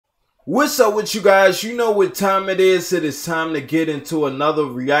What's up with you guys? You know what time it is. It is time to get into another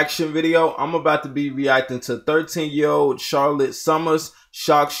reaction video. I'm about to be reacting to 13-year-old Charlotte Summers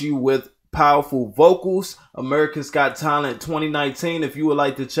shocks you with powerful vocals. America's Got Talent 2019. If you would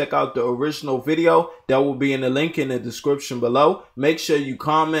like to check out the original video, that will be in the link in the description below. Make sure you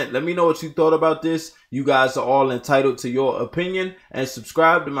comment. Let me know what you thought about this. You guys are all entitled to your opinion. And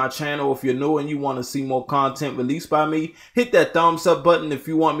subscribe to my channel if you're new and you want to see more content released by me. Hit that thumbs up button if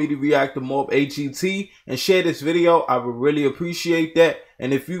you want me to react to more of AGT. And share this video. I would really appreciate that.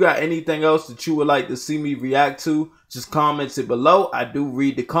 And if you got anything else that you would like to see me react to, just comment it below. I do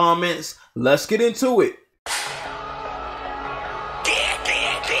read the comments. Let's get into it.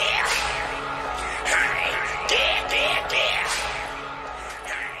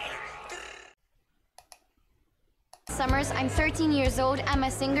 Summers, I'm 13 years old. I'm a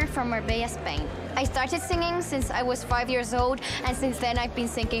singer from Marbella, Spain. I started singing since I was 5 years old, and since then I've been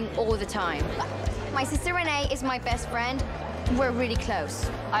singing all the time. My sister Renee is my best friend. We're really close.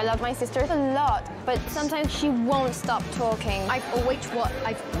 I love my sister a lot, but sometimes she won't stop talking. I've always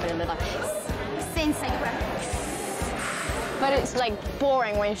since But it's like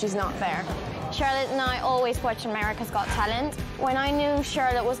boring when she's not there. Charlotte and I always watch America's Got Talent. When I knew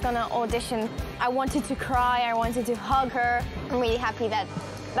Charlotte was gonna audition, I wanted to cry, I wanted to hug her. I'm really happy that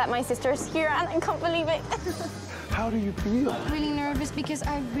my sister's here and I can't believe it. How do you feel? Really nervous because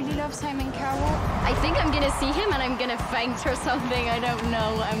I really love Simon Cowell. I think I'm gonna see him and I'm gonna faint or something. I don't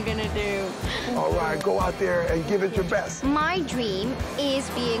know what I'm gonna do. All right, go out there and give it your best. My dream is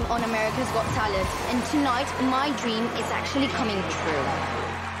being on America's Got Talent, and tonight my dream is actually coming true.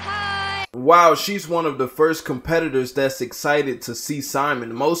 Hi! Wow, she's one of the first competitors that's excited to see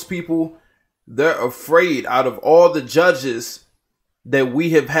Simon. Most people, they're afraid. Out of all the judges that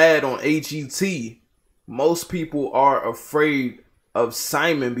we have had on AGT, most people are afraid of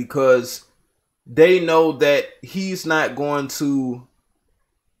Simon because they know that he's not going to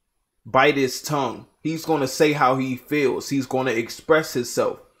bite his tongue. He's going to say how he feels. He's going to express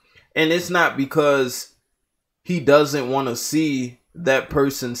himself. And it's not because he doesn't want to see that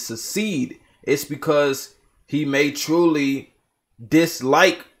person succeed. It's because he may truly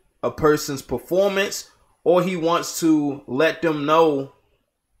dislike a person's performance, or he wants to let them know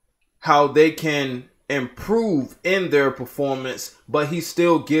how they can improve in their performance, but he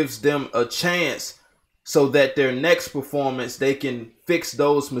still gives them a chance so that their next performance they can fix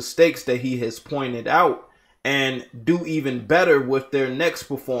those mistakes that he has pointed out and do even better with their next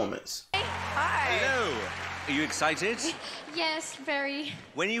performance. Hi. Hello. Are you excited? Yes, very.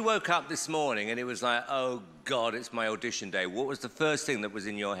 When you woke up this morning and it was like, oh God, it's my audition day, what was the first thing that was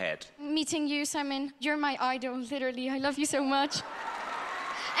in your head? Meeting you, Simon. You're my idol, literally. I love you so much.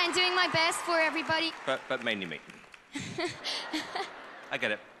 And doing my best for everybody. But mainly me. I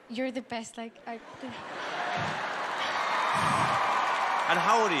get it. You're the best, like, And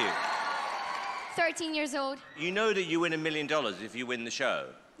how old are you? 13 years old. You know that you win $1 million if you win the show?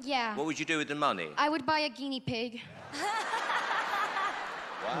 Yeah. What would you do with the money? I would buy a guinea pig.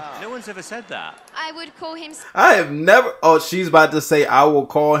 Wow. No one's ever said that. I would call him... I have never... Oh, she's about to say, I will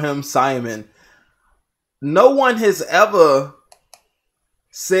call him Simon. No one has ever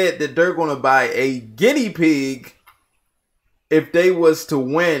said that they're going to buy a guinea pig if they was to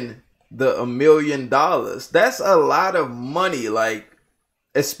win the $1 million. That's a lot of money, like,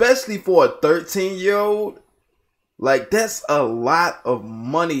 especially for a 13-year-old. Like, that's a lot of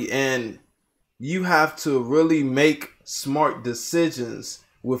money, and you have to really make smart decisions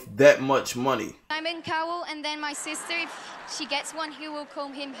with that much money. Simon Cowell, and then my sister, if she gets one, he will call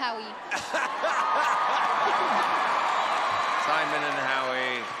him Howie. Simon and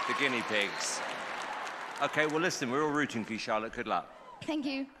Howie, the guinea pigs. Okay, well listen, we're all rooting for you, Charlotte. Good luck. Thank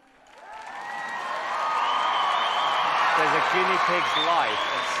you. There's a guinea pig's life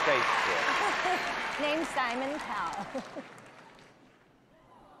at stake here. Named Simon Cowell.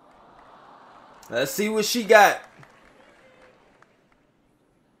 Let's see what she got.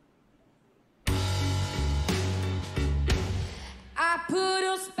 I put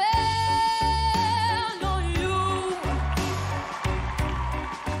a spell on you,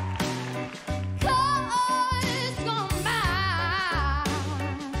 'cause you're mine.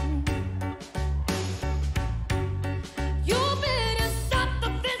 You better stop the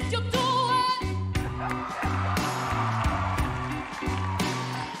things you're doing.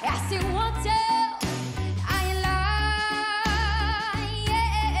 I see one tell, I ain't lying.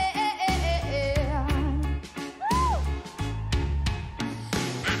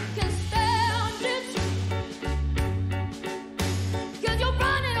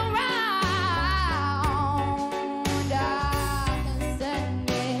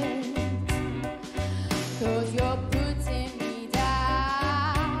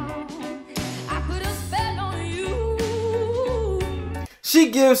 She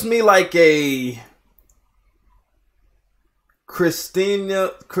gives me like a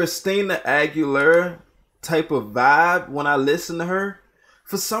Christina Aguilera type of vibe when I listen to her.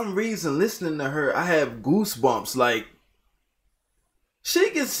 For some reason, listening to her, I have goosebumps. Like, she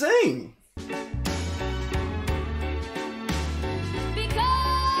can sing.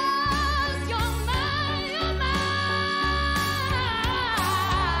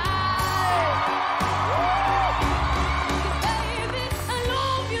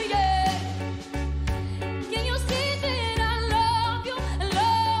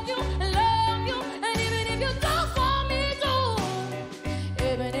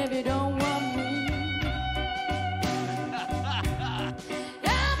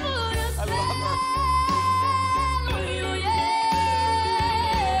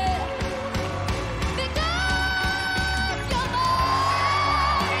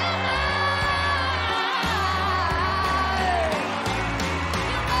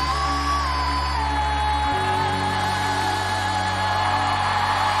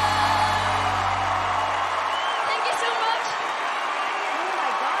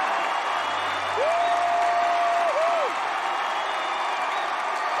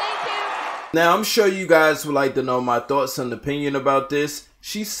 Now, I'm sure you guys would like to know my thoughts and opinion about this.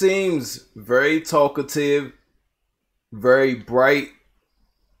 She seems very talkative, very bright,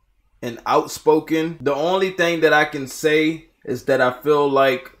 and outspoken. The only thing that I can say is that I feel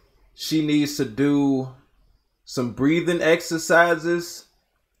like she needs to do some breathing exercises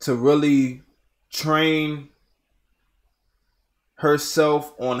to really train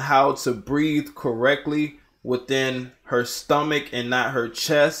herself on how to breathe correctly within her stomach and not her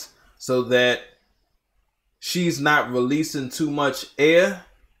chest, so that she's not releasing too much air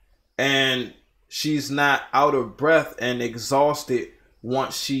and she's not out of breath and exhausted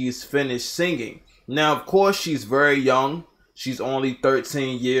once she's finished singing. Now, of course, she's very young. She's only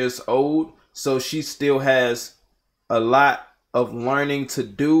 13 years old, so she still has a lot of learning to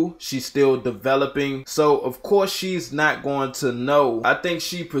do. She's still developing, so of course she's not going to know. I think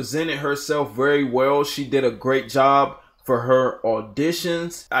she presented herself very well. She did a great job for her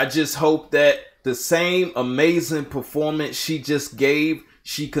auditions. I just hope that the same amazing performance she just gave,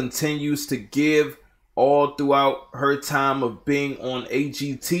 she continues to give all throughout her time of being on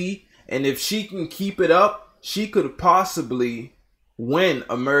AGT. And if she can keep it up, she could possibly win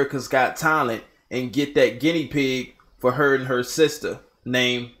America's Got Talent and get that guinea pig for her and her sister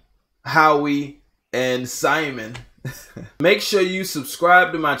named Howie and Simon. Make sure you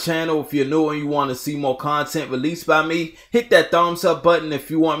subscribe to my channel if you're new and you want to see more content released by me. Hit that thumbs up button if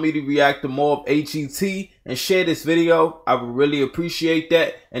you want me to react to more of AGT, and share this video. I would really appreciate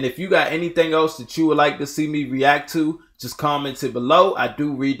that. And if you got anything else that you would like to see me react to, just comment it below. I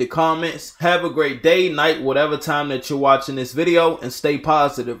do read the comments. Have a great day, night, whatever time that you're watching this video, and stay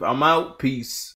positive. I'm out. Peace.